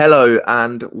Hello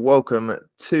and welcome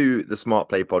to the Smart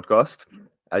Play podcast.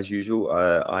 As usual,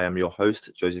 I am your host,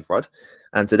 Joseph Rudd,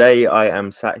 and today I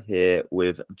am sat here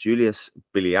with Julius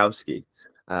Bieliauskas,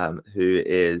 who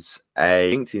is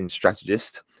a LinkedIn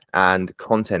strategist and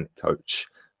content coach.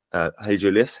 Hey,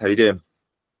 Julius, how you doing?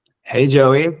 Hey,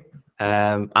 Joey.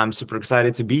 I'm super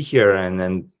excited to be here,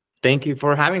 and thank you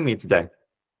for having me today.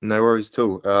 No worries at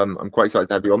all. I'm quite excited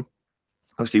to have you on.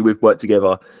 Obviously, we've worked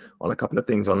together on a couple of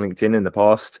things on LinkedIn in the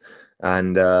past,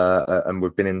 and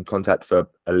we've been in contact for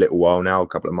a little while now, a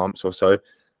couple of months or so.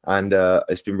 And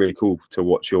it's been really cool to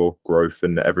watch your growth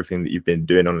and everything that you've been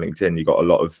doing on LinkedIn. You've got a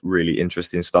lot of really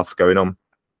interesting stuff going on.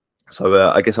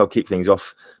 So I guess I'll kick things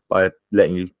off by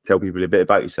letting you tell people a bit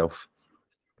about yourself.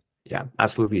 Yeah,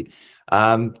 absolutely.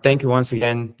 Thank you once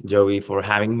again, Joey, for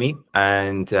having me.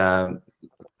 And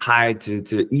hi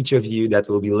to each of you that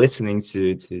will be listening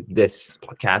to this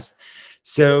podcast.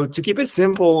 So to keep it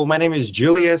simple, my name is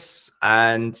Julius,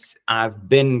 and I've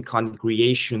been in content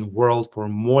creation world for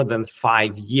more than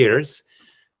 5 years.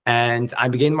 And I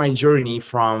began my journey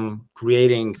from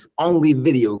creating only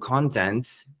video content,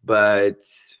 but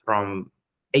from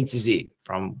A to Z,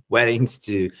 from weddings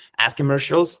to ad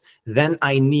commercials. Then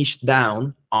I niched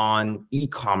down on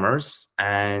e-commerce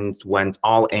and went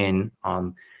all in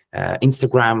on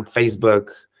Instagram, Facebook,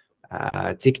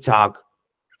 TikTok,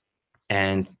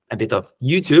 and a bit of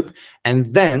YouTube.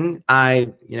 And then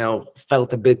I,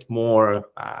 felt a bit more,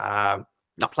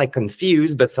 not like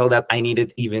confused, but felt that I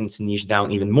needed even to niche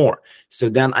down even more. So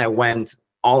then I went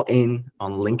all in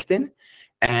on LinkedIn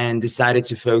and decided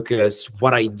to focus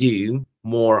what I do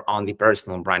more on the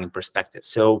personal branding perspective.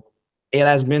 So it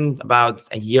has been about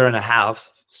a year and a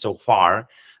half so far,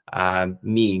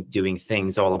 me doing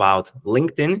things all about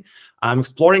LinkedIn. I'm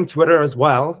exploring Twitter as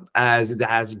well, as it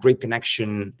has a great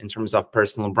connection in terms of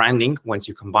personal branding once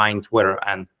you combine Twitter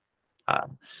and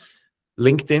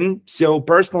LinkedIn. So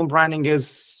personal branding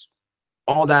is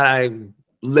all that I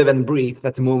live and breathe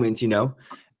at the moment,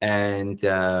 and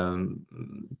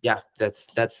yeah,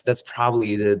 that's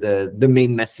probably the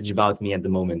main message about me at the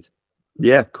moment.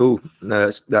 Yeah, cool.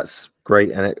 No, that's great,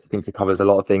 and I think it covers a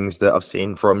lot of things that I've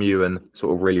seen from you, and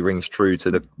sort of really rings true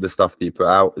to the stuff that you put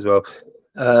out as well.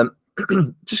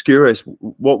 Just curious,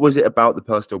 what was it about the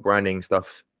personal branding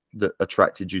stuff that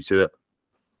attracted you to it?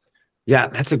 Yeah,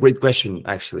 that's a great question,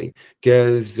 actually,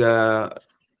 because it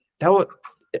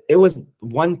was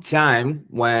one time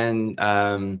when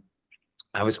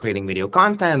I was creating video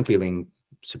content, feeling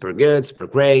super good, super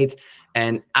great,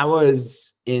 and I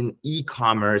was in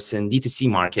e-commerce and D2C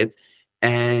market,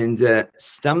 and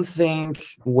something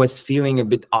was feeling a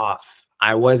bit off.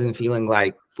 I wasn't feeling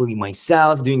like fully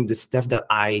myself, doing the stuff that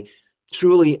I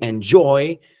truly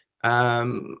enjoy. I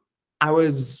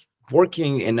was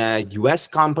working in a US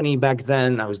company back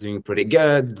then. I was doing pretty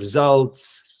good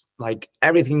results, like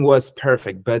everything was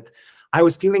perfect, but I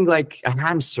was feeling like a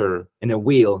hamster in a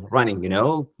wheel running,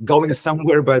 going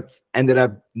somewhere, but ended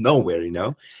up nowhere.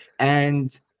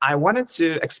 And I wanted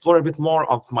to explore a bit more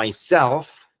of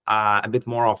myself, a bit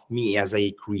more of me as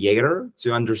a creator,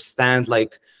 to understand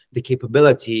like the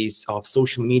capabilities of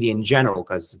social media in general,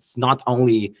 because it's not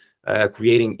only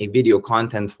creating a video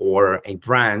content for a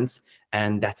brand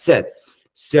and that's it.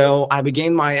 So I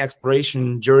began my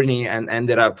exploration journey and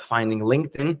ended up finding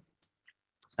LinkedIn.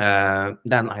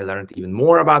 Then I learned even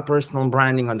more about personal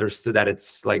branding, understood that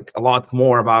it's like a lot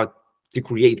more about to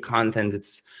create content.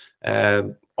 It's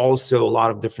also a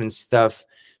lot of different stuff.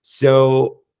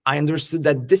 So I understood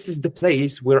that this is the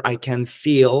place where I can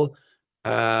feel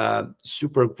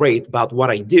super great about what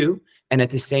I do. And at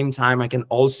the same time, I can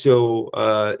also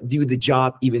do the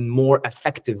job even more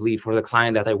effectively for the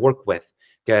client that I work with,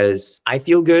 because I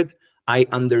feel good. I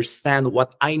understand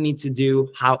what I need to do,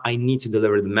 how I need to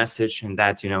deliver the message, and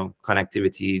that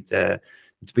connectivity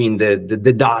between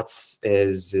the dots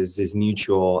is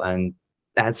mutual, and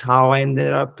that's how I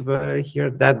ended up here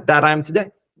that I'm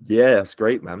today. Yeah, that's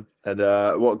great, man. And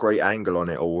what a great angle on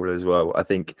it all as well. I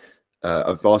think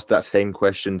I've asked that same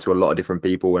question to a lot of different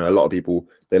people, and a lot of people,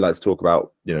 they like to talk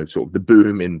about, sort of the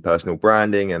boom in personal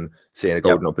branding and seeing a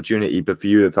golden opportunity. But for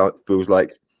you, it feels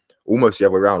like almost the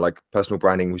other way around, like personal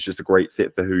branding was just a great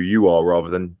fit for who you are rather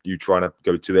than you trying to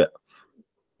go to it.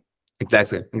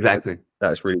 Exactly.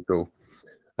 That's really cool.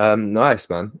 Nice,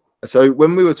 man. So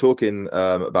when we were talking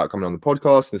about coming on the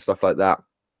podcast and stuff like that,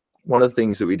 one of the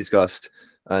things that we discussed,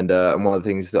 and one of the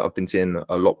things that I've been seeing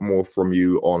a lot more from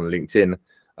you on LinkedIn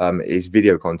is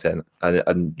video content.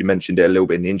 And you mentioned it a little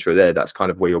bit in the intro there. That's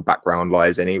kind of where your background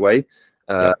lies anyway.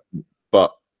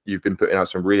 But you've been putting out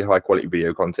some really high quality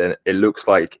video content. It looks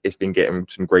like it's been getting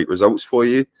some great results for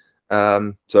you.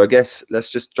 So I guess let's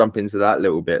just jump into that a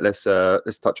little bit. Let's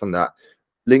touch on that.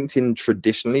 LinkedIn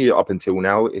traditionally, up until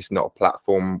now, is not a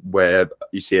platform where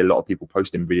you see a lot of people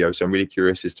posting videos. So I'm really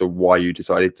curious as to why you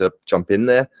decided to jump in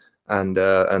there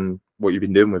and what you've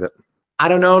been doing with it. I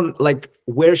don't know, like,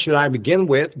 where should I begin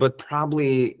with? But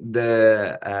probably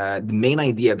the main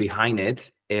idea behind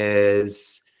it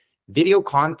is video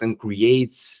content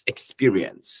creates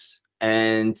experience,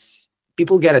 and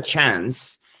people get a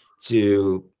chance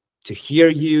to hear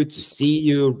you, to see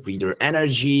you, read your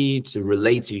energy, to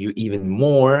relate to you even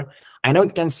more. I know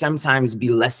it can sometimes be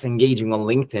less engaging on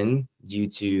LinkedIn due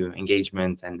to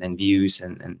engagement and views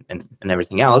and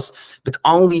everything else, but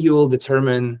only you will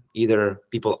determine either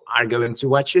people are going to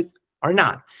watch it or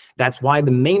not. That's why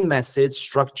the main message,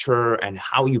 structure, and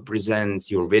how you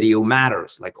present your video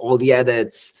matters. Like all the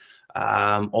edits,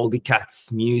 all the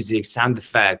cuts, music, sound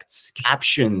effects,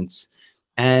 captions.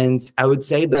 And I would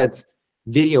say that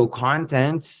video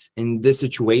content in this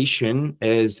situation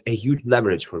is a huge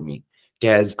leverage for me,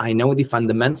 because I know the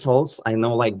fundamentals, I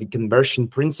know like the conversion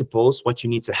principles, what you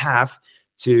need to have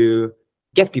to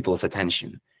get people's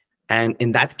attention. And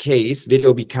in that case,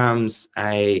 video becomes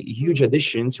a huge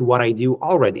addition to what I do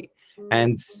already.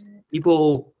 And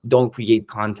people don't create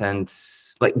content,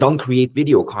 like don't create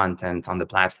video content on the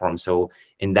platform. So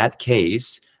in that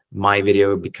case, my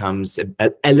video becomes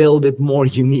a little bit more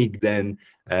unique than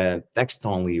text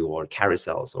only or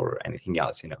carousels or anything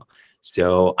else,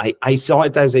 So I saw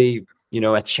it as a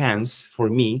chance for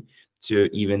me to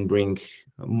even bring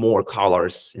more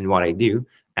colors in what I do,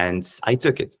 and I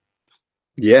took it.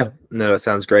 Yeah, no, that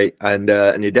sounds great, and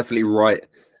you're definitely right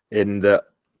in that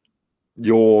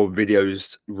your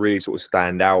videos really sort of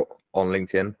stand out on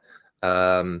LinkedIn.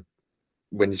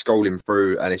 When you're scrolling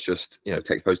through and it's just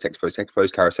text post, text post, text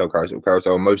post, carousel, carousel,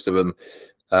 carousel. Most of them,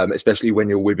 especially when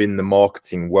you're within the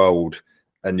marketing world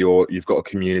and you've got a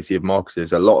community of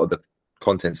marketers, a lot of the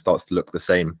content starts to look the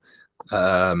same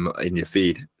in your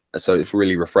feed. So it's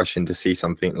really refreshing to see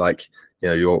something like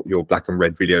your black and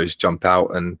red videos jump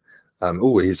out and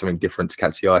oh, here's something different to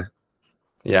catch the eye.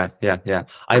 Yeah.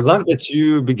 I love that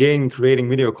you began creating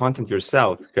video content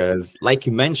yourself, because like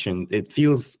you mentioned, it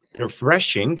feels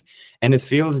refreshing, and it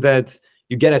feels that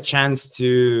you get a chance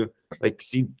to like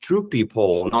see true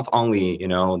people, not only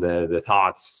the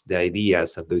thoughts, the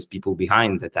ideas of those people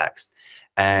behind the text.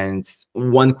 And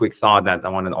one quick thought that I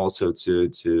wanted also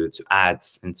to add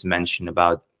and to mention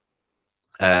about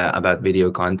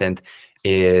video content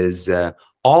is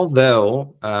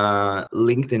although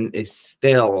LinkedIn is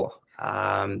still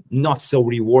not so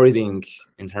rewarding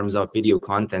in terms of video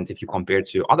content if you compare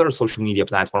to other social media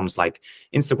platforms like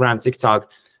Instagram, TikTok,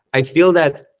 I know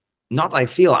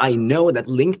that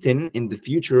LinkedIn in the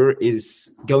future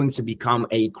is going to become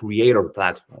a creator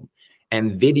platform,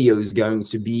 and video is going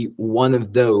to be one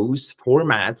of those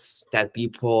formats that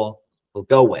people will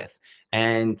go with.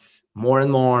 And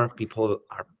more people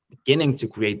are beginning to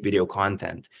create video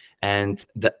content. And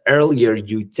the earlier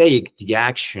you take the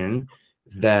action,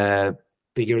 the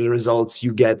bigger the results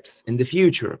you get in the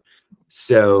future.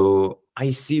 So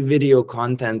I see video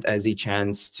content as a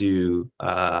chance to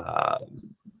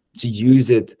use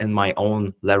it in my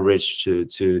own leverage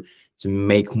to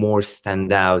make more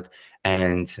stand out.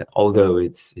 And although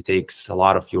it takes a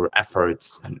lot of your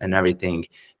efforts and everything,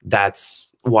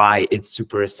 that's why it's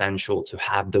super essential to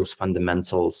have those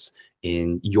fundamentals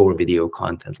in your video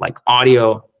content, like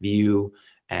audio, view,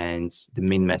 and the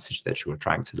main message that you're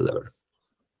trying to deliver.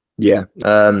 Yeah,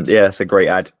 it's a great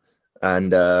ad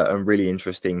and really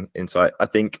interesting insight. I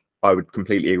think I would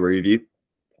completely agree with you.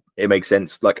 It makes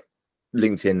sense. Like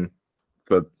LinkedIn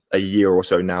for a year or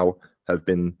so now have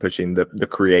been pushing the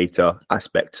creator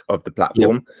aspect of the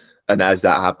platform. Yep. And as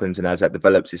that happens and as that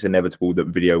develops, it's inevitable that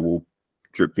video will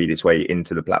drip feed its way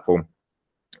into the platform.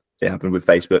 It happened with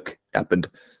Facebook, it happened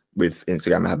with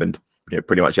Instagram, it happened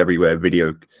pretty much everywhere.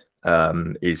 Video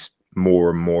is more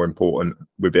and more important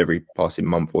with every passing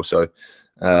month or so.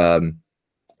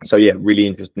 So yeah, really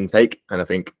interesting take, and I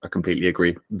think I completely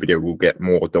agree. Video will get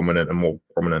more dominant and more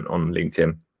prominent on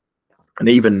LinkedIn. And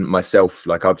even myself,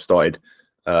 like I've started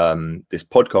this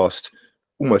podcast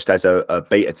almost as a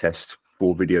beta test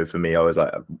for video for me. I was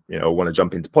like, I want to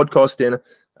jump into podcasting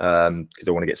because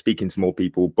I want to get speaking to more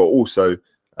people, but also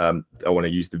I want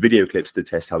to use the video clips to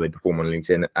test how they perform on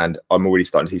LinkedIn. And I'm already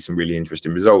starting to see some really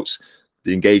interesting results.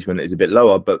 The engagement is a bit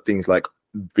lower, but things like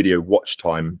video watch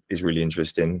time is really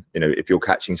interesting. If you're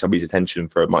catching somebody's attention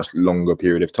for a much longer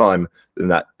period of time, then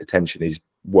that attention is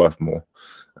worth more.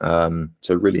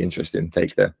 So really interesting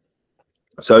take there.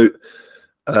 So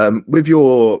with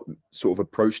your sort of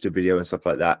approach to video and stuff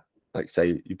like that, like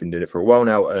say you've been doing it for a while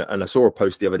now, and I saw a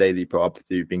post the other day that you put up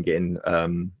that you've been getting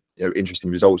interesting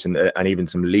results and even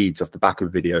some leads off the back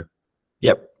of video.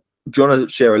 Yep. Do you want to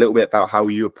share a little bit about how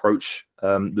you approach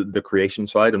the creation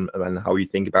side and how you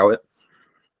think about it?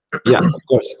 Yeah, of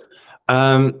course.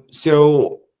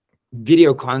 So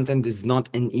video content is not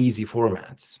an easy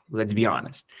format, let's be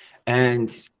honest.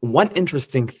 And one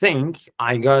interesting thing,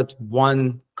 I got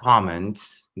one comment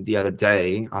the other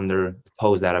day under the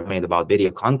post that I've made about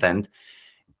video content,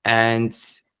 and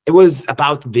it was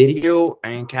about video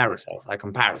and carousels, like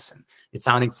comparison. It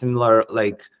sounded similar,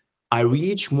 like I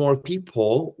reach more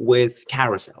people with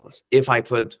carousels. If I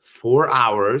put 4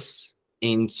 hours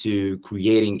into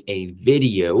creating a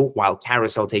video while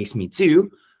carousel takes me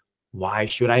 2, why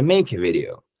should I make a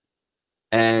video?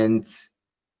 And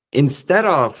instead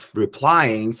of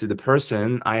replying to the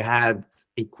person, I had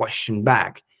a question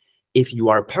back. If you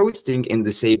are posting in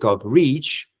the sake of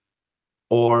reach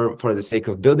or for the sake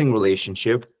of building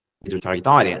relationship with your target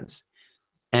audience,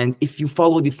 and if you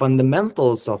follow the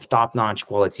fundamentals of top-notch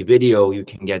quality video, you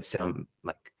can get some,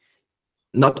 like,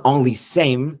 not only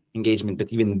same engagement,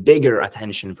 but even bigger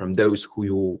attention from those who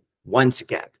you want to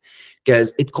get.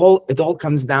 Because it all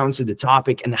comes down to the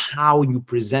topic and how you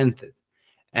present it.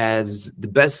 As the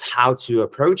best how to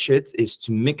approach it is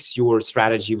to mix your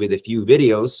strategy with a few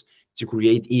videos to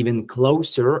create even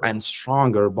closer and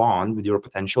stronger bond with your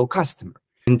potential customer.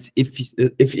 And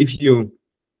if you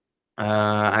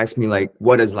ask me, like,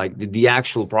 what is like the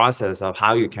actual process of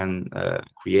how you can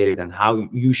create it and how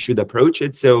you should approach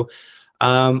it, so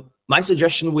my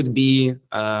suggestion would be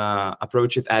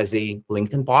approach it as a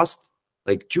LinkedIn post.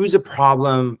 Like, choose a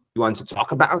problem you want to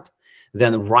talk about,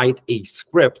 then write a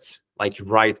script, like you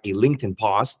write a LinkedIn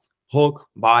post, hook,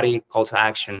 body, call to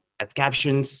action, add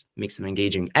captions, make some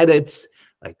engaging edits,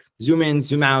 like zoom in,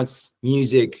 zoom outs,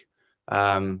 music,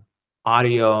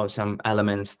 audio, some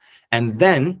elements, and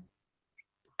then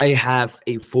I have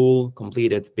a full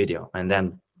completed video. And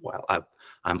then while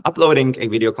I'm uploading a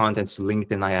video content to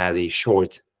LinkedIn, I add a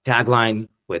short tagline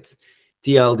with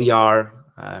TLDR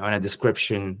on a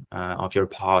description of your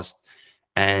post,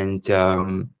 and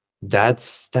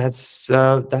that's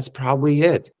probably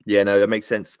it. Yeah, no, that makes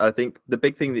sense. I think the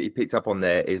big thing that you picked up on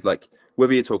there is, like,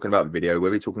 whether you're talking about video,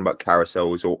 whether you're talking about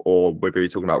carousels, or whether you're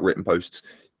talking about written posts,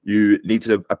 you need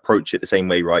to approach it the same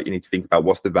way, right? You need to think about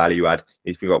what's the value add, you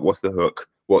need to think about what's the hook,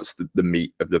 what's the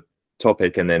meat of the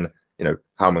topic, and then,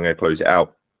 how am I going to close it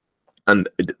out? And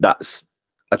that's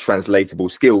a translatable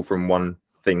skill from one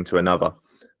thing to another.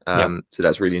 So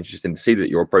that's really interesting to see that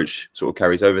your approach sort of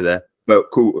carries over there.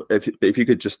 But cool, if you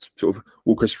could just sort of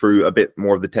walk us through a bit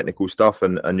more of the technical stuff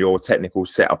and your technical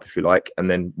setup, if you like, and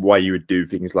then why you would do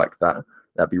things like that,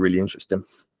 that'd be really interesting.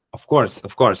 Of course.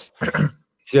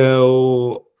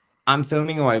 So I'm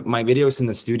filming my videos in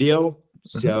the studio.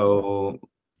 So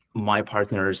my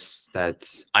partners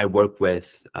that I work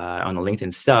with on the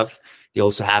LinkedIn stuff, they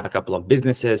also have a couple of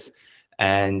businesses,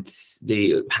 and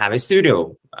they have a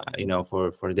studio,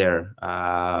 for their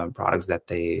products that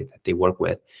they work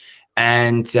with.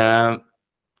 And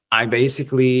I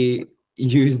basically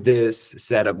use this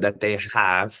setup that they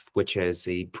have, which is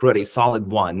a pretty solid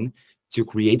one, to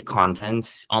create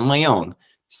content on my own.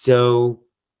 So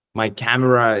my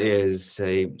camera is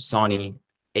a Sony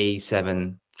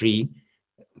A7 III,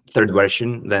 third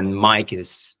version. Then mic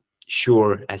is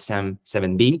Shure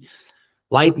SM7B.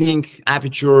 Lightning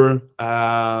aperture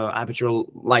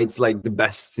lights, like the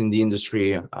best in the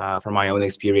industry from my own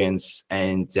experience.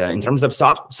 And in terms of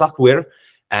software,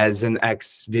 as an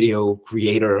ex-video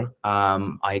creator,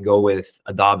 I go with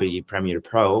Adobe Premiere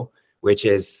Pro, which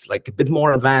is like a bit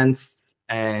more advanced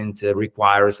and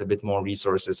requires a bit more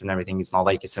resources and everything. It's not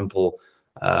like a simple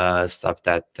stuff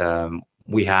that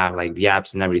we have, like the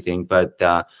apps and everything. But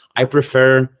I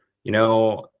prefer,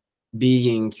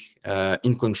 being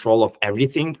in control of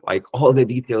everything, like all the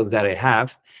details that I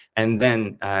have. And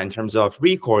then in terms of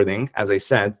recording, as I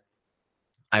said,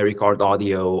 I record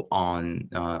audio on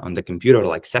the computer,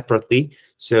 like separately.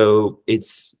 So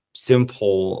it's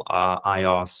simple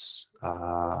iOS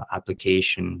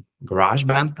application,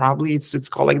 GarageBand, probably it's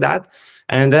called like that.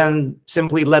 And then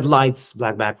simply LED lights,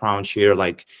 black background here,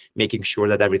 like making sure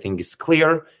that everything is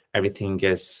clear, everything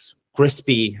is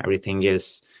crispy, everything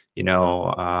is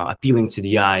appealing to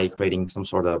the eye, creating some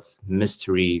sort of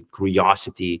mystery,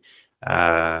 curiosity,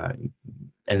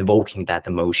 invoking that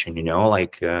emotion,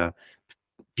 like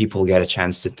people get a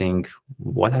chance to think,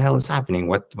 what the hell is happening?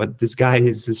 What this guy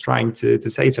is trying to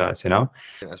say to us, I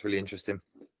think that's really interesting.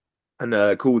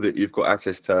 And cool that you've got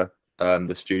access to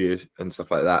the studio and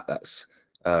stuff like that.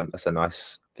 That's a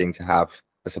nice thing to have,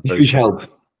 I suppose. Huge help.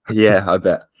 Yeah, I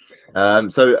bet.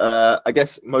 I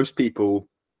guess most people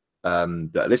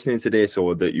that are listening to this,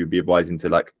 or that you'd be advising to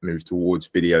like move towards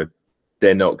video,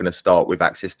 they're not going to start with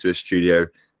access to a studio.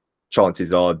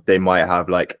 Chances are they might have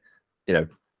like, you know,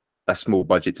 a small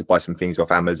budget to buy some things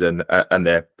off Amazon and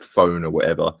their phone or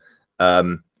whatever.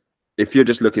 If you're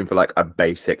just looking for like a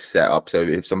basic setup, so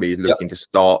if somebody is looking to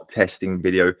start testing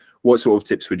video, what sort of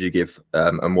tips would you give,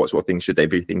 and what sort of things should they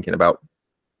be thinking about?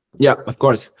 Yeah, of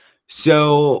course.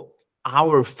 So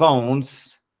our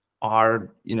phones are,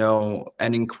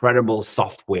 an incredible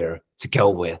software to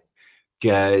go with,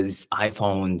 because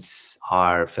iPhones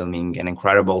are filming an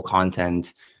incredible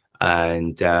content.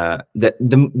 And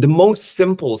the most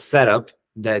simple setup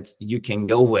that you can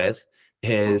go with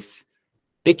is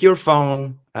pick your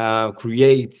phone,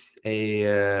 create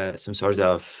a some sort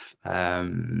of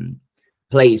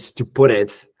place to put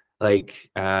it, like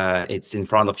it's in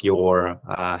front of your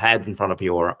head, in front of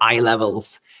your eye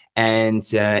levels. And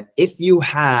if you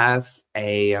have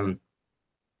a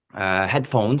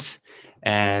headphones,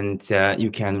 and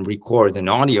you can record an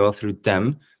audio through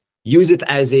them, use it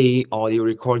as a audio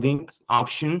recording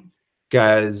option,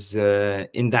 because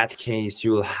in that case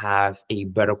you will have a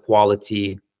better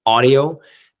quality audio.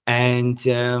 And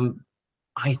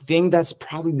I think that's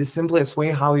probably the simplest way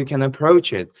how you can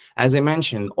approach it. As I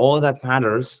mentioned, all that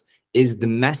matters is the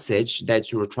message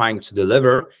that you're trying to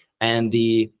deliver and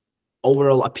the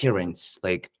overall appearance.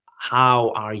 Like,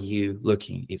 how are you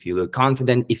looking? If you look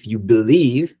confident, if you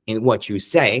believe in what you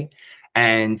say,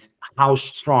 and how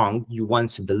strong you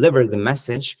want to deliver the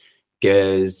message.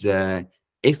 Because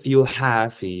if you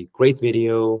have a great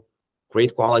video,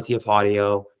 great quality of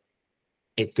audio,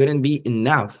 it couldn't be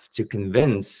enough to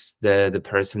convince the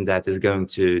person that is going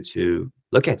to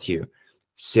look at you.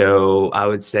 So I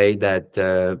would say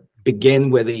that begin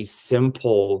with a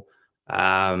simple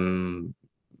phone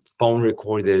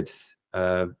recorded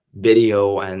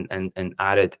video, and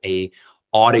added a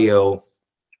audio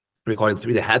recorded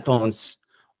through the headphones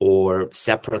or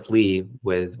separately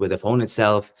with the phone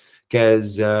itself.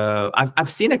 Because I've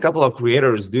seen a couple of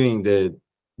creators doing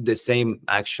the same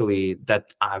actually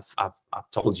that I've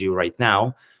told you right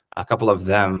now. A couple of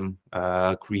them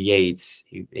create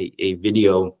a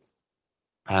video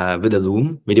with a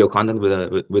loom, video content with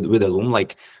a loom,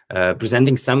 like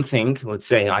presenting something. Let's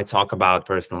say I talk about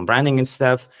personal branding and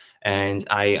stuff, and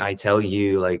I tell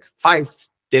you like 5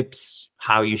 tips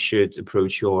how you should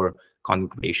approach your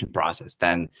content creation process.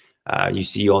 Then you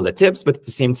see all the tips, but at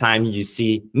the same time you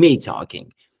see me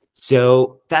talking.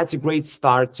 So that's a great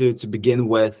start to begin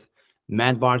with.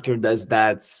 Matt Barker does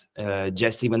that.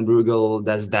 Jesse Van Brugel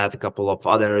does that. A couple of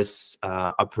others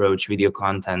approach video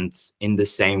content in the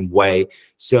same way.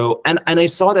 So, and I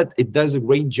saw that it does a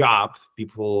great job.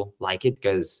 People like it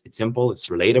because it's simple, it's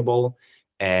relatable,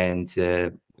 and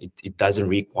it doesn't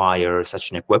require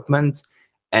such an equipment.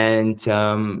 And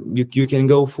you can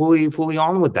go fully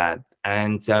on with that.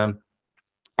 And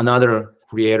another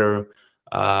creator,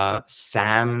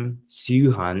 Sam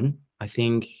Suhan, I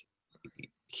think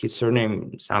his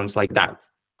surname sounds like that,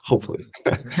 hopefully.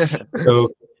 So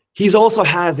he's also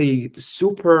has a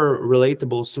super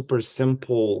relatable, super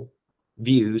simple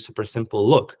view, super simple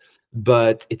look,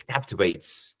 but it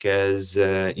captivates because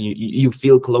you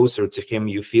feel closer to him.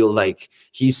 You feel like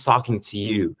he's talking to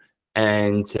you,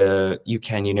 and you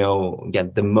can,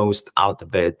 get the most out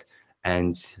of it,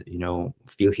 and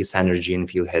feel his energy and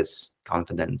feel his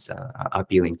confidence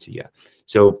appealing to you.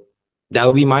 So that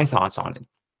would be my thoughts on it.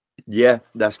 Yeah,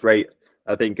 that's great.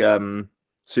 I think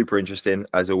super interesting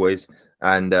as always.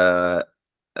 And yeah,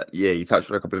 you touched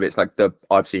on a couple of bits, like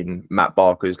I've seen Matt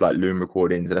Barker's like loom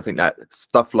recordings, and I think that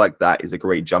stuff like that is a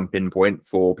great jump-in point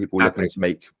for people looking to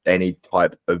make any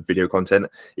type of video content,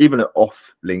 even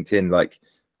off LinkedIn. Like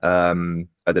I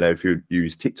don't know if you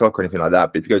use TikTok or anything like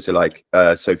that, but if you go to like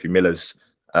Sophie Miller's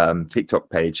TikTok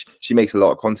page, she makes a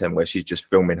lot of content where she's just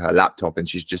filming her laptop and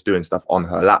she's just doing stuff on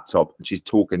her laptop and she's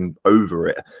talking over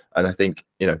it. And I think,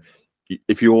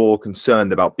 if you're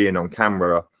concerned about being on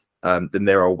camera, then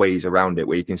there are ways around it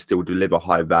where you can still deliver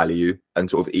high value and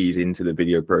sort of ease into the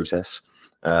video process.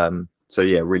 So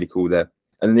yeah, really cool there.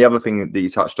 And then the other thing that you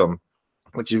touched on,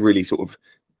 which is really sort of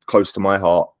close to my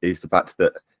heart, is the fact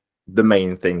that the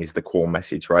main thing is the core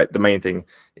message, right? The main thing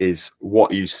is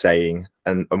what you're saying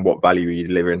and what value you're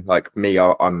delivering. Like me,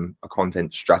 I'm a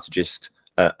content strategist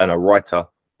and a writer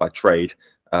by trade.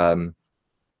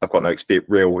 I've got no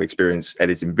real experience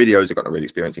editing videos. I've got no real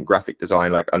experience in graphic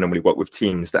design. Like I normally work with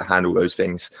teams that handle those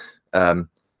things. And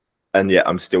yet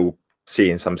I'm still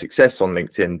seeing some success on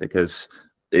LinkedIn because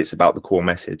it's about the core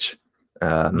message.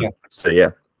 So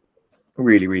yeah,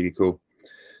 really, really cool.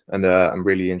 And I'm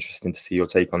really interested to see your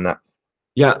take on that.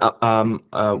 Yeah.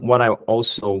 What I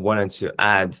also wanted to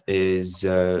add is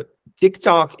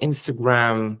TikTok,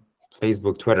 Instagram,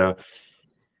 Facebook, Twitter.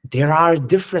 There are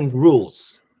different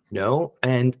rules,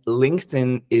 and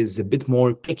LinkedIn is a bit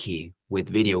more picky with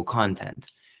video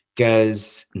content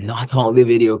because not all the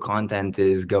video content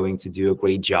is going to do a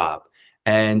great job.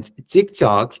 And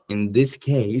TikTok, in this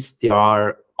case, there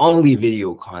are only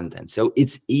video content. So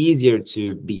it's easier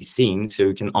to be seen. So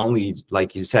you can only,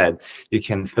 like you said, you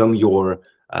can film your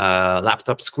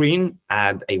laptop screen,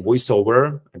 add a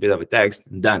voiceover, a bit of a text,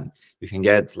 and done. You can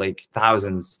get like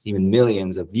thousands, even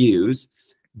millions of views.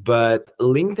 But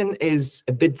LinkedIn is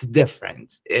a bit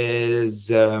different. Is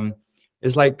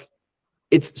like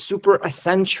it's super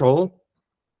essential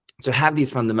to have these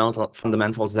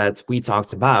fundamentals that we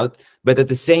talked about, but at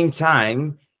the same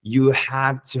time, you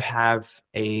have to have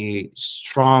a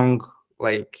strong,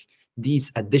 like,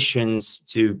 these additions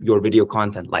to your video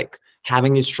content, like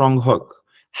having a strong hook,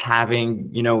 having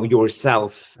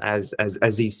yourself as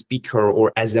a speaker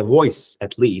or as a voice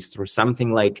at least, or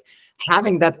something, like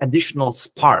having that additional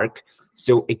spark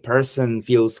so a person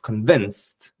feels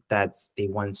convinced that they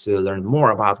want to learn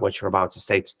more about what you're about to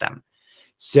say to them.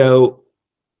 So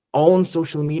own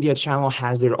social media channel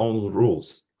has their own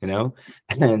rules, and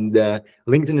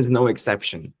LinkedIn is no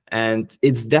exception. And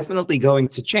it's definitely going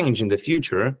to change in the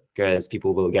future because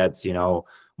people will get,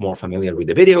 more familiar with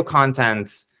the video content,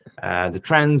 the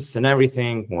trends and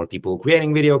everything, more people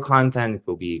creating video content, it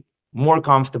will be more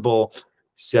comfortable.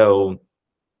 So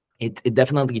it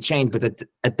definitely changed. But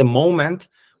at the moment,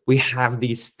 we have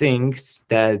these things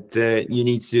that you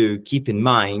need to keep in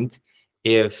mind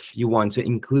if you want to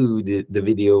include the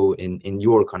video in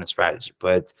your kind of strategy.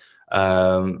 But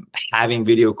having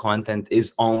video content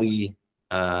is only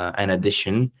an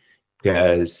addition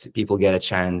because people get a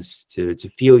chance to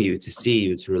feel you, to see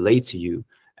you, to relate to you,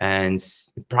 and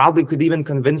it probably could even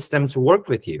convince them to work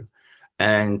with you.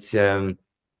 And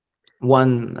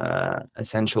one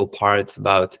essential part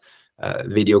about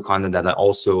video content that I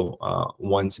also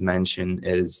want to mention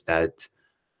is that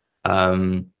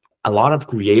a lot of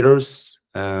creators,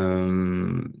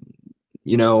 they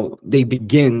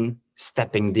begin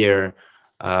stepping their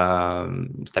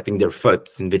foot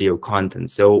in video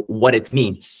content. So what it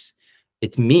means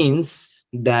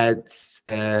that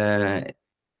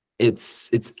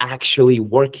it's actually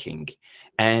working.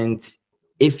 And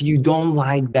if you don't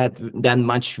like that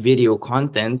much video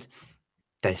content,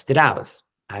 test it out.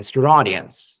 Ask your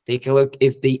audience. Take a look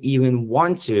if they even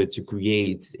want to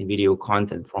create a video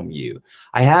content from you.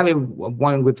 I have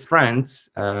one good friend.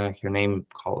 Her name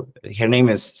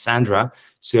is Sandra.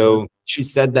 So she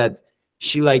said that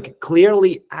she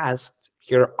clearly asked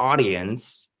her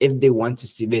audience if they want to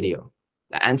see video.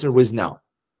 The answer was no.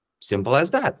 Simple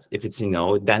as that. If it's a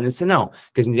no, then it's a no.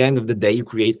 Because in the end of the day, you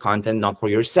create content not for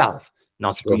yourself,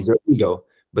 not to please your ego,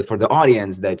 but for the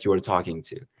audience that you are talking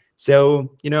to.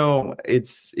 So,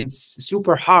 it's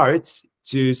super hard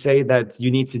to say that you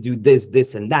need to do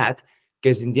this, and that,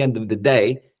 because in the end of the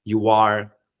day, you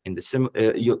are in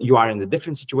the you are in a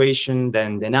different situation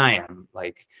than I am.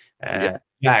 Like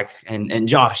Jack and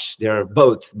Josh, they're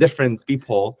both different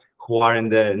people who are in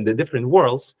the different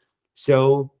worlds.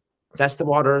 So test the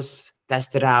waters,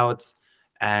 test it out,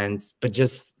 but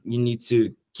just you need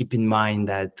to keep in mind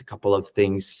that a couple of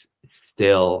things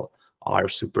still are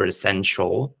super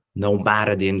essential, no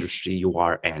matter the industry you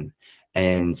are in.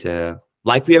 And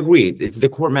like we agreed, it's the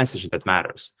core message that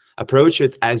matters. Approach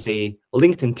it as a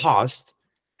LinkedIn post,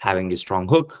 having a strong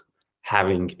hook,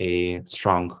 having a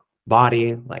strong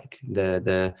body, like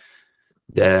the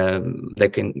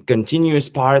continuous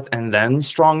part, and then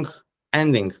strong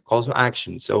ending, call to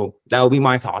action. So that will be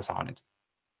my thoughts on it.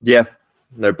 Yeah,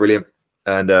 no, brilliant,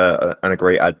 and a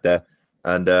great ad there.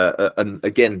 And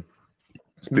again,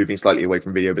 moving slightly away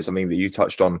from video, but something that you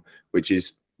touched on, which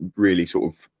is really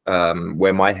sort of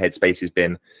where my headspace has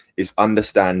been, is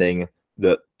understanding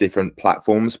that different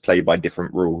platforms play by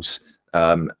different rules,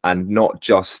 and not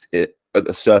just at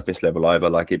the surface level either.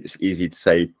 Like, it's easy to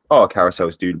say, oh,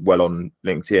 carousels do well on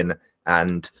LinkedIn,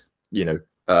 and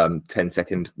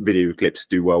 10-second video clips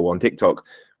do well on TikTok,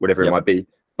 whatever it might be.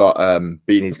 But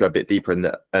you need to go a bit deeper in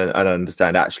that and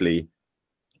understand, actually,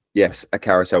 yes, a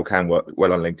carousel can work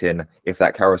well on LinkedIn if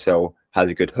that carousel has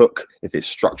a good hook, if it's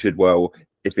structured well,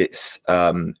 if it's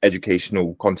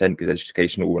educational content, because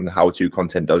educational and how-to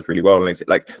content does really well on LinkedIn.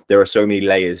 Like, there are so many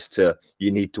layers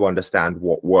you need to understand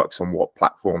what works on what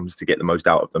platforms to get the most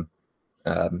out of them.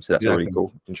 So that's a really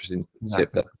cool, interesting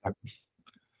tip there. Exactly.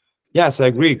 Yes, I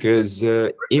agree. Because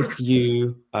if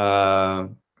you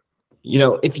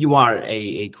if you are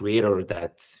a creator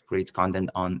that creates content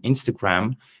on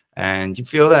Instagram, and you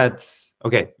feel that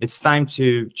okay, it's time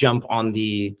to jump on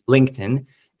the LinkedIn.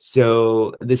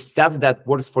 So the stuff that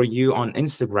worked for you on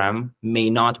Instagram may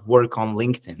not work on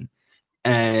LinkedIn,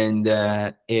 and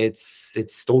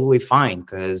it's totally fine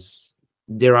because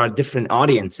there are different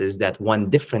audiences that want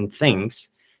different things.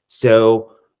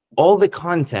 So all the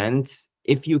content,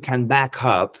 if you can back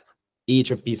up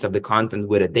each of piece of the content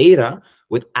with a data,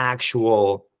 with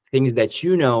actual things that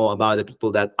you know about the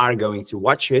people that are going to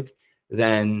watch it,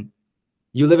 then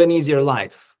you live an easier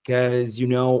life because you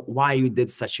know why you did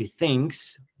such a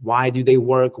things, why do they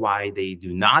work, why they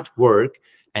do not work,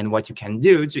 and what you can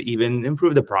do to even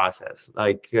improve the process.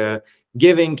 Like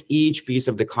giving each piece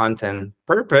of the content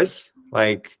purpose,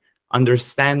 like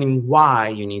understanding why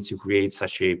you need to create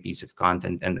such a piece of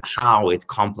content and how it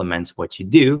complements what you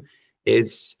do,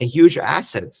 it's a huge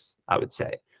asset, I would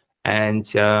say. And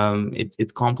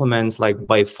it complements, like,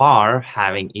 by far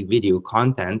having a video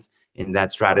content in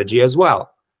that strategy as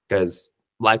well, because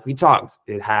like we talked,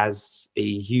 it has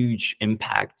a huge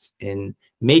impact in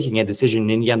making a decision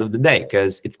in the end of the day,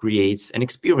 because it creates an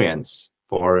experience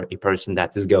for a person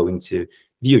that is going to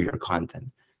view your content.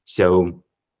 So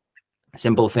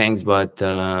simple things, but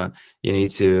you need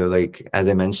to, like, as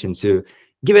I mentioned, to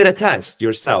give it a test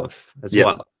yourself as Yeah.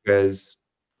 well, because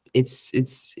it's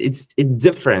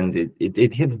different.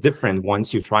 It hits different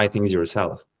once you try things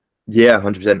yourself. Yeah,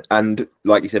 100%. And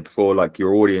like you said before, like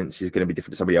your audience is going to be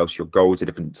different to somebody else. Your goals are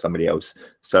different to somebody else.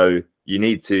 So you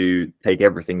need to take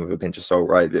everything with a pinch of salt,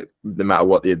 right? That no matter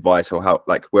what the advice or how,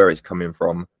 like, where it's coming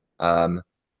from,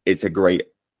 it's a great.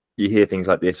 You hear things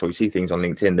like this, or you see things on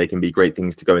LinkedIn. They can be great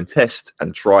things to go and test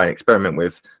and try and experiment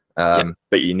with. Yeah.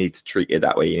 But you need to treat it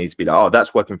that way. You need to be like, oh,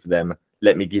 that's working for them.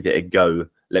 Let me give it a go.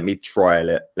 Let me trial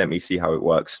it. Let me see how it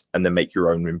works, and then make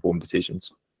your own informed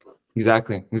decisions.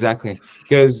 Exactly.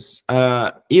 Because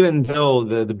even though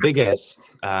the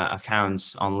biggest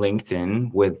accounts on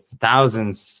LinkedIn with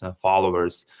thousands of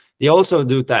followers, they also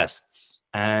do tests,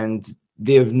 and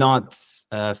they've not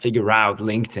figured out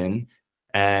LinkedIn,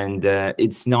 and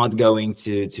it's not going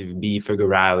to be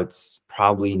figured out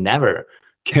probably never,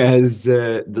 because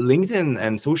the LinkedIn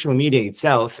and social media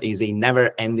itself is a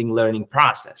never-ending learning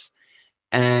process.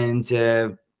 And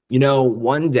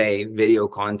one day video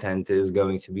content is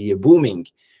going to be a booming,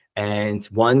 and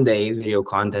one day video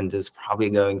content is probably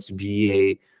going to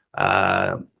be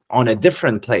on a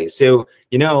different place. So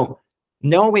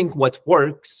knowing what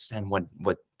works and what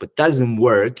doesn't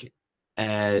work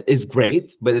is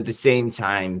great, but at the same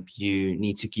time you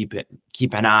need to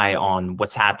keep an eye on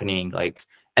what's happening, like,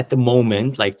 at the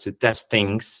moment, like, to test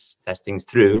things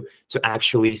through, to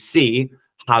actually see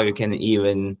how you can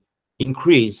even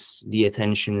increase the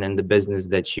attention and the business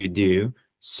that you do,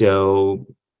 so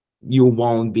you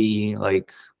won't be,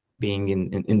 like, being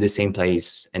in the same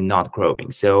place and not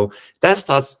growing. So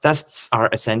tests are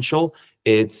essential.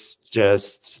 It's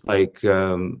just like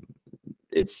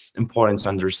it's important to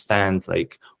understand,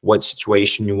 like, what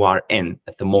situation you are in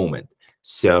at the moment.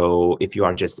 So if you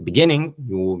are just the beginning,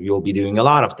 you'll be doing a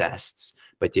lot of tests.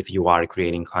 But if you are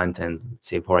creating content,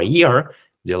 say, for a year,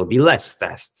 there'll be less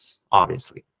tests,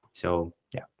 obviously. So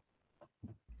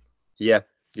Yeah,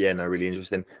 no, really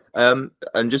interesting. I'm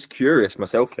just curious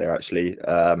myself there, actually,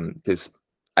 because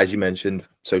as you mentioned,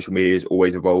 social media is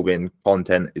always evolving,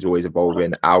 content is always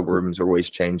evolving, algorithms are always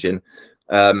changing.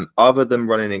 Other than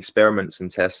running experiments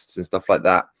and tests and stuff like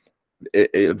that,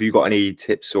 have you got any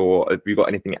tips, or have you got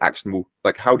anything actionable?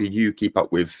 Like, how do you keep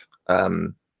up with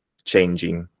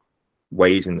changing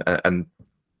ways and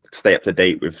stay up to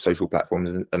date with social platforms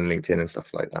and LinkedIn and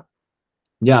stuff like that?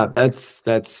 yeah, that's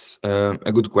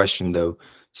a good question, though.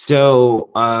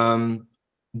 So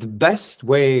the best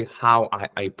way how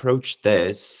I approach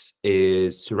this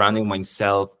is surrounding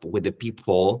myself with the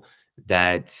people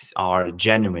that are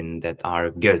genuine, that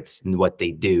are good in what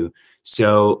they do.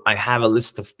 So I have a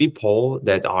list of people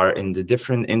that are in the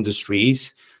different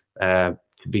industries,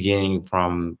 beginning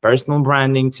from personal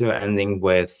branding to ending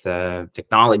with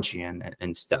technology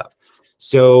and stuff.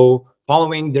 So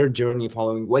following their journey,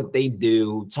 following what they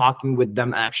do, talking with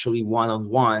them actually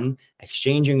one-on-one,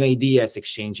 exchanging ideas,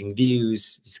 exchanging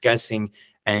views, discussing,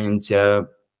 and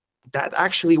that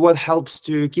actually what helps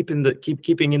to keeping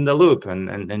in the loop, and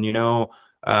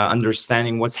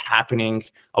understanding what's happening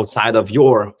outside of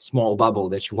your small bubble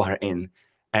that you are in.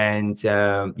 And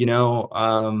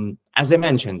as I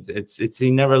mentioned, it's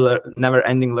a never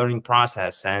ending learning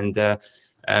process, and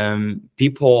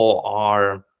people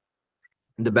are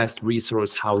the best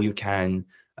resource how you can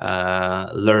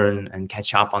learn and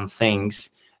catch up on things.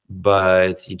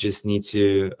 But you just need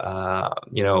to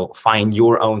find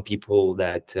your own people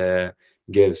that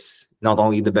gives not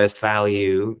only the best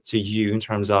value to you in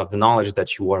terms of the knowledge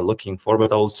that you are looking for,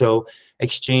 but also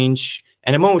exchange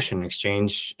an emotion,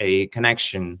 exchange a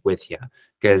connection with you.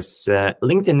 Because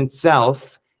LinkedIn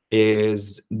itself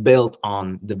is built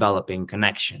on developing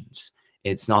connections.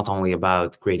 It's not only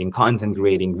about creating content,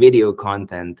 creating video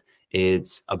content,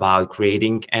 it's about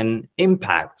creating an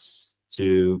impact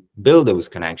to build those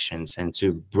connections and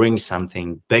to bring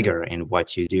something bigger in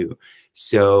what you do.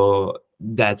 So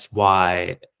that's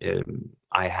why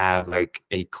I have like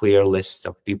a clear list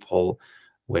of people,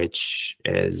 which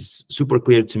is super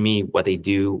clear to me what they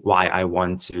do, why I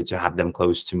want to have them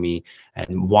close to me,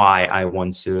 and why I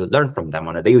want to learn from them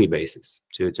on a daily basis,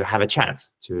 to have a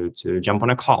chance to jump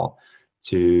on a call,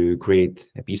 to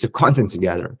create a piece of content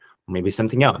together, or maybe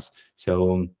something else.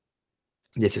 So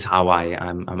this is how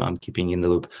I'm keeping in the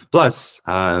loop. Plus,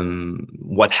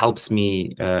 what helps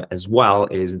me as well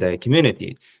is the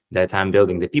community that I'm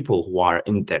building, the people who are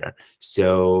in there.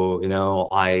 So, you know,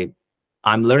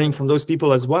 I'm learning from those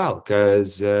people as well,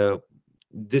 because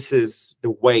this is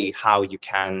the way how you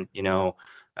can, you know,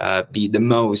 be the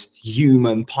most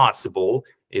human possible,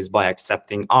 is by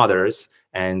accepting others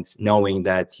and knowing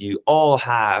that you all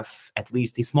have at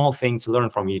least a small thing to learn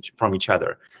from each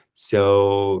other.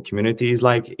 So community is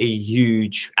like a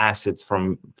huge asset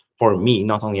for me,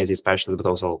 not only as a specialist, but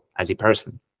also as a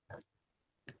person.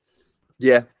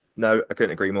 Yeah, no, I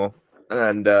couldn't agree more.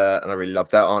 And I really love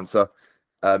that answer.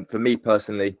 For me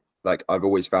personally, like I've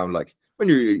always found, like when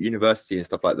you're at university and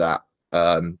stuff like that,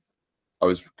 I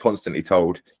was constantly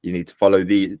told you need to follow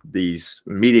these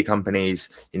media companies,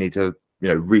 you need to, you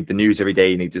know, read the news every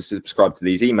day, you need to subscribe to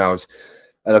these emails.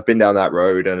 And I've been down that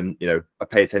road, and, you know, I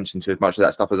pay attention to as much of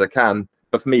that stuff as I can.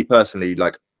 But for me personally,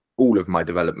 like all of my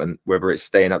development, whether it's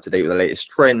staying up to date with the latest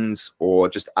trends or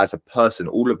just as a person,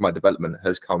 all of my development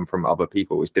has come from other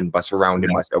people. It's been by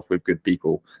surrounding myself with good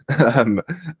people. And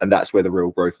that's where the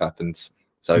real growth happens.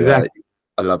 So Exactly.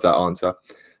 I love that answer.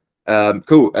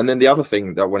 Cool. And then the other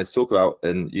thing that I wanted to talk about,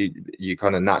 and you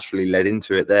kind of naturally led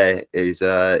into it there, is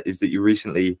that you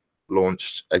recently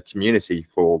launched a community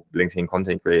for LinkedIn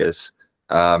content creators.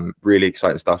 Really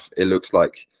exciting stuff. It looks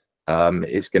like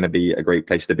it's going to be a great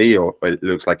place to be, or it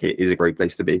looks like it is a great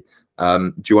place to be.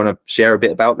 Do you want to share a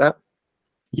bit about that?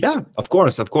 Yeah, of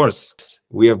course, of course.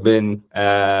 We have been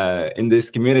in this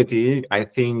community, I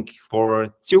think,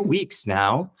 for 2 weeks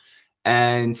now.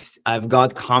 And I've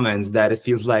got comments that it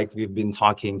feels like we've been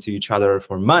talking to each other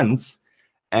for months.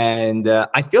 And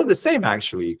I feel the same,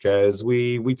 actually, because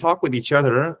we talk with each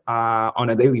other on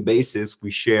a daily basis.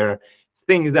 We share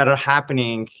things that are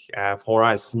happening for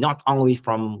us, not only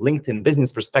from LinkedIn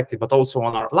business perspective, but also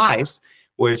on our lives,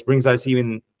 which brings us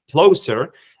even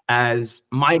closer, as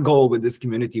my goal with this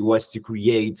community was to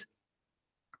create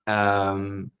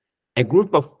a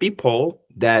group of people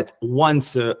that want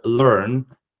to learn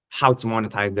how to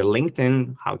monetize their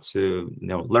LinkedIn, how to, you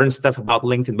know, learn stuff about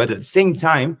LinkedIn, but at the same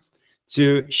time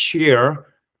to share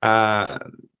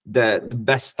the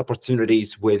best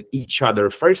opportunities with each other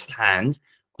firsthand,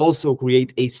 also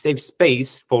create a safe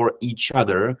space for each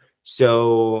other.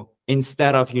 So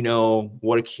instead of, you know,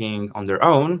 working on their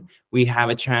own, we have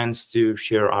a chance to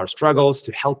share our struggles,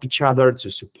 to help each other,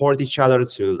 to support each other,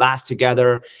 to laugh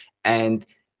together. And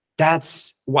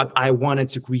that's what I wanted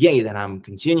to create, and I'm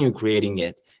continuing creating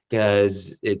it,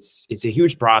 because it's a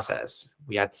huge process.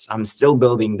 I'm still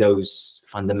building those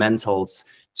fundamentals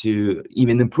to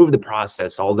even improve the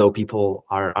process, although people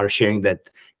are sharing that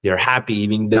they're happy,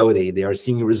 even though they are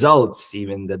seeing results,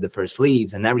 even the first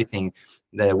leads and everything,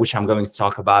 which I'm going to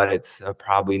talk about it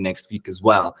probably next week as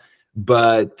well.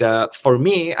 But for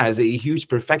me, as a huge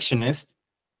perfectionist,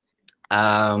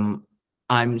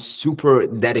 I'm super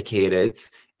dedicated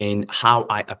in how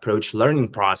I approach learning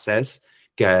process,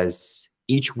 because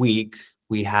each week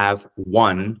we have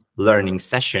one learning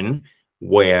session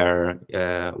where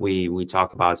we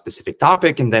talk about a specific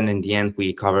topic, and then in the end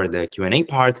we cover the Q&A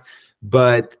part.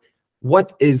 But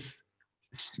what is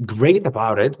great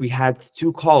about it, we had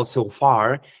 2 calls so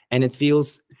far, and it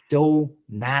feels so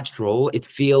natural. It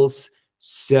feels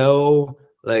so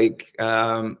like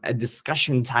a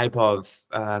discussion type of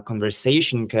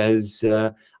conversation, because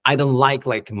I don't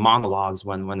like monologues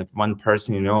when one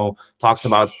person, you know, talks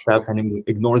about stuff and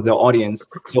ignores the audience.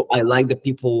 So I like that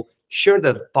people share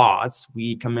their thoughts.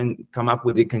 We come up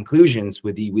with the conclusions,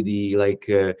 with the like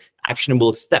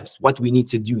actionable steps, what we need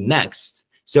to do next.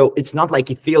 So it's not like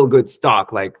a feel good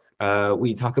talk, like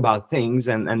we talk about things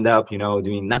and end up, you know,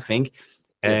 doing nothing.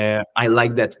 I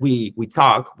like that we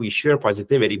talk, we share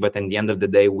positivity, but at the end of the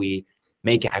day, we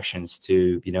make actions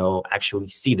to, actually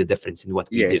see the difference in what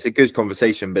we do. It's a good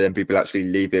conversation, but then people actually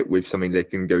leave it with something they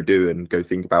can go do and go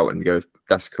think about and go,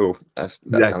 that's cool. That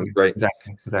sounds great.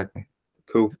 Exactly.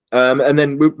 Cool. And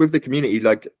then with the community,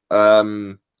 like, I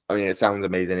mean, it sounds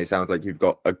amazing. It sounds like you've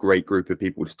got a great group of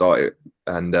people to start it,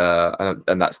 and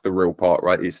that's the real part,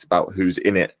 right? It's about who's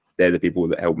in it. They're the people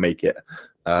that help make it.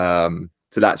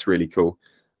 So that's really cool.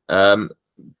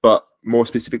 But more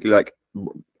specifically, like,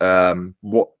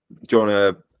 what do you want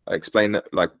to explain,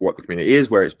 like, what the community is,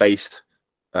 where it's based?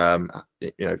 Tell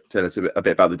us a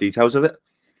bit about the details of it.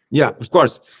 Yeah, of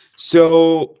course.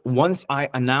 So once I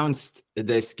announced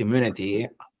this community,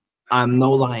 I'm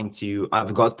no lying to you,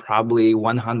 I've got probably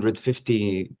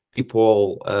 150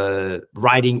 people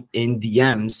writing in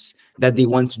DMs that they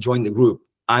want to join the group.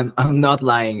 I'm not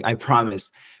lying, I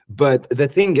promise. But the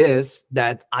thing is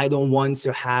that I don't want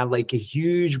to have like a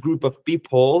huge group of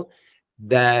people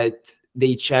that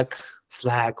they check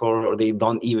Slack or they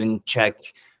don't even check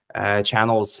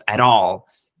channels at all.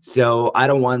 So I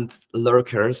don't want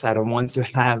lurkers. I don't want to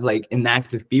have like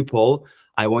inactive people.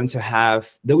 I want to have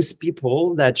those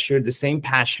people that share the same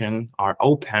passion, are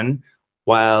open.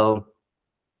 While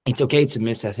it's okay to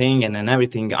miss a thing and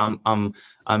everything, I'm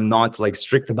not like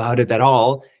strict about it at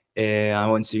all. I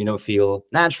want to feel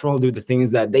natural, do the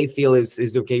things that they feel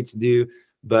is okay to do.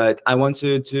 But I want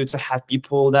to have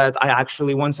people that I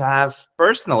actually want to have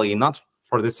personally, not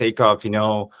for the sake of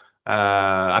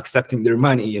accepting their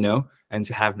money, and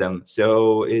to have them.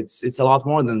 So it's a lot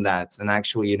more than that, and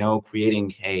actually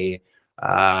creating a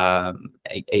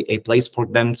place for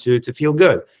them to feel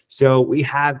good. So we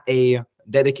have a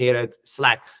dedicated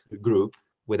Slack group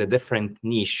with a different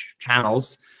niche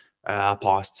channels,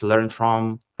 posts to learn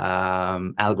from,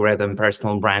 algorithm,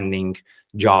 personal branding,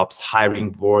 jobs, hiring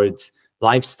boards,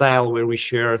 lifestyle, where we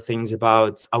share things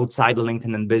about outside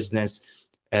LinkedIn and business.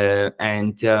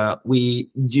 And we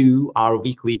do our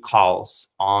weekly calls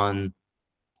on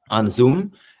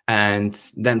Zoom, and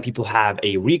then people have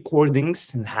a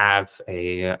recordings and have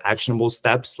a actionable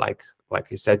steps, like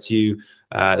I said to you,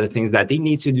 the things that they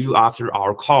need to do after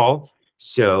our call,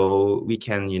 so we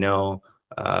can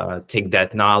take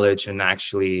that knowledge and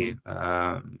actually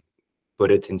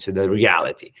put it into the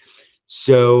reality.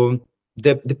 So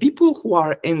the people who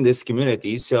are in this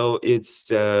community, so it's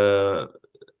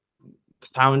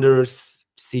founders,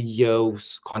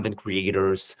 CEOs, content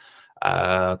creators,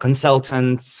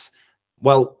 consultants,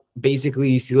 well,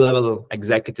 basically C-level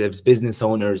executives, business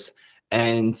owners.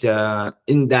 And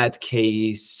in that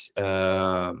case,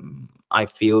 I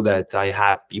feel that I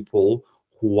have people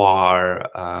who are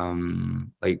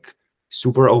like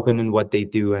super open in what they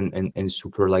do and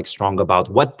super like strong about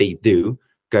what they do,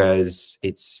 because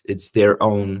it's their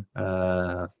own,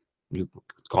 you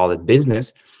could call it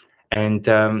business. And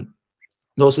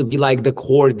also be like the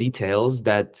core details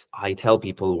that I tell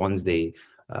people once they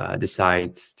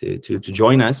decide to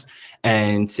join us.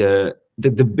 And the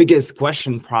biggest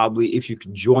question probably, if you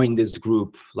could join this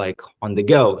group like on the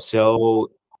go.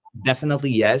 So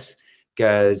definitely yes,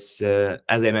 because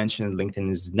as I mentioned, LinkedIn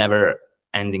is never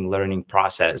ending learning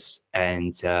process,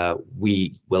 and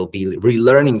we will be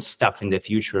relearning stuff in the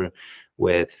future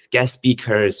with guest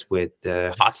speakers, with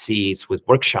hot seats, with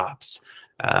workshops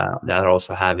that I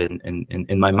also have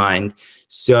in my mind.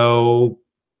 So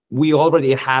we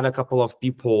already have a couple of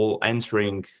people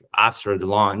entering after the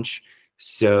launch.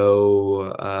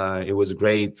 So it was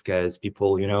great because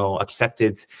people,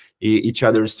 accepted each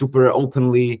other super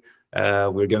openly.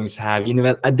 We're going to have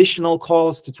additional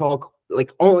calls to talk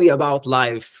like only about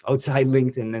life outside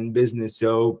LinkedIn and business.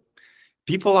 So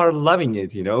people are loving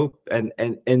it,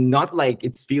 and not like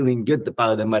it's feeling good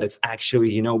about them, but it's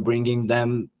actually, bringing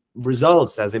them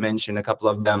results. As I mentioned, a couple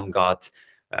of them got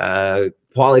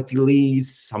quality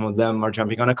leads. Some of them are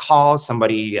jumping on a call.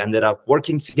 Somebody ended up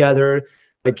working together.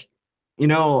 Like,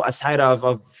 aside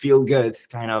of feel good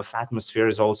kind of atmosphere,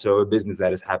 is also a business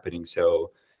that is happening.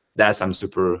 So I'm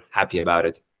super happy about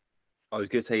it. I was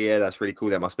going to say, yeah, that's really cool.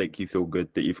 That must make you feel good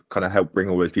that you've kind of helped bring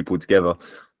all those people together.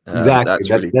 Exactly. That's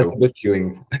really cool. That's the best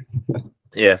feeling.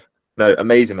 Yeah, no,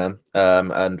 amazing, man.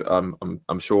 And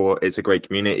I'm sure it's a great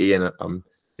community, and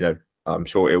I'm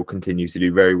sure it will continue to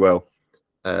do very well.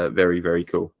 Very, very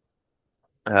cool.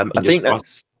 I think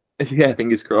that's yeah,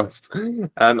 fingers crossed.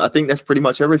 I think that's pretty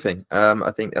much everything.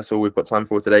 I think that's all we've got time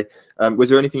for today. Was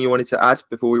there anything you wanted to add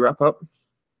before we wrap up?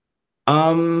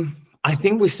 I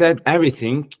think we said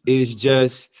everything. Is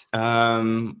just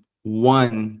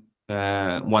one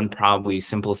probably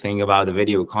simple thing about the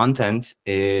video content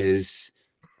is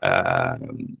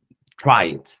try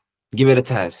it, give it a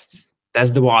test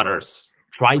the waters,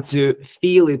 try to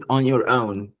feel it on your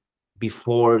own,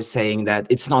 before saying that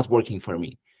it's not working for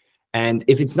me. And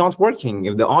if it's not working,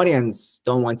 if the audience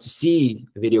don't want to see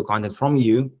video content from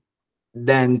you,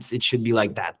 then it should be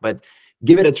like that. But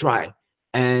give it a try.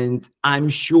 And I'm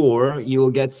sure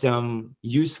you'll get some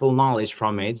useful knowledge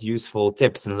from it, useful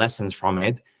tips and lessons from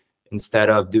it, instead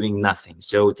of doing nothing.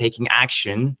 So taking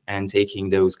action and taking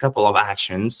those couple of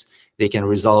actions, they can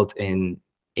result in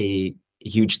a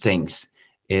huge things.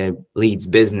 It leads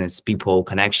business, people,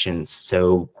 connections.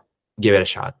 So give it a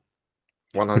shot.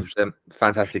 100%.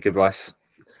 Fantastic advice.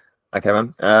 Okay,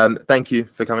 man. Thank you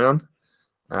for coming on.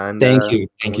 And Thank you.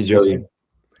 Thank you, Joey.